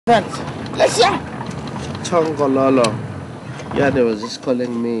Let's go. Shongololo. Yeah, they was just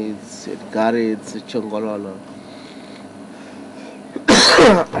calling me. It's Gary. It's Shongololo.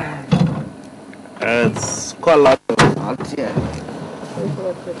 It's quite a lot of art here.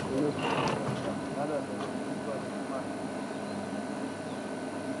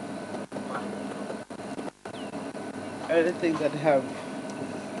 Anything that have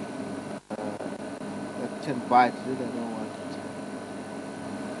that can bite, you don't know what it is.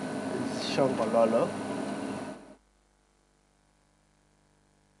 Shongololo.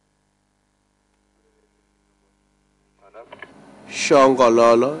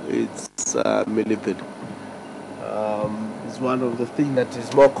 Shongololo, it's millipede. It's one of the things that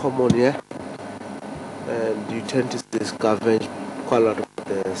is more common here, and you tend to scavenge quite a lot of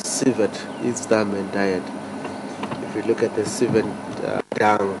the civet. It's their main diet. If you look at the civet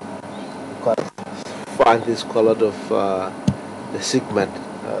dung, you can find this quite a lot of the segment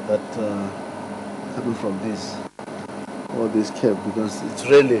that coming from this, all this cave, because it's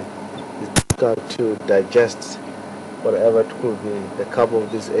really difficult to digest whatever it could be. The carb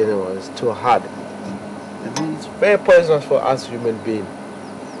of this animal is too hard. And it's very poisonous for us human beings.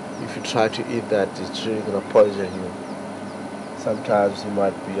 If you try to eat that, it's really going to poison you. Sometimes you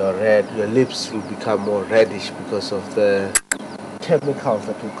might be your lips will become more reddish because of the chemicals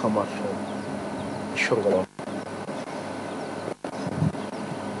that will come out from Shongololo.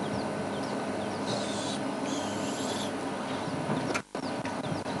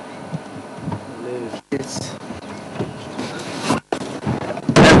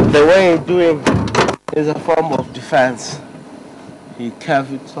 The way he's doing is a form of defense. He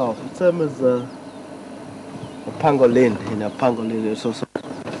carves itself. It's same as a pangolin. In a pangolin, it's also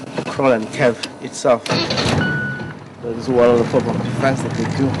crawl and carve itself. That is one of the form of defense that they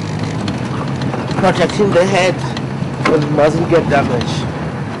do, protecting the head so it mustn't get damaged.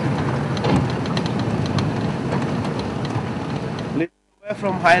 Away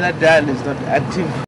from Highland Dan is not active.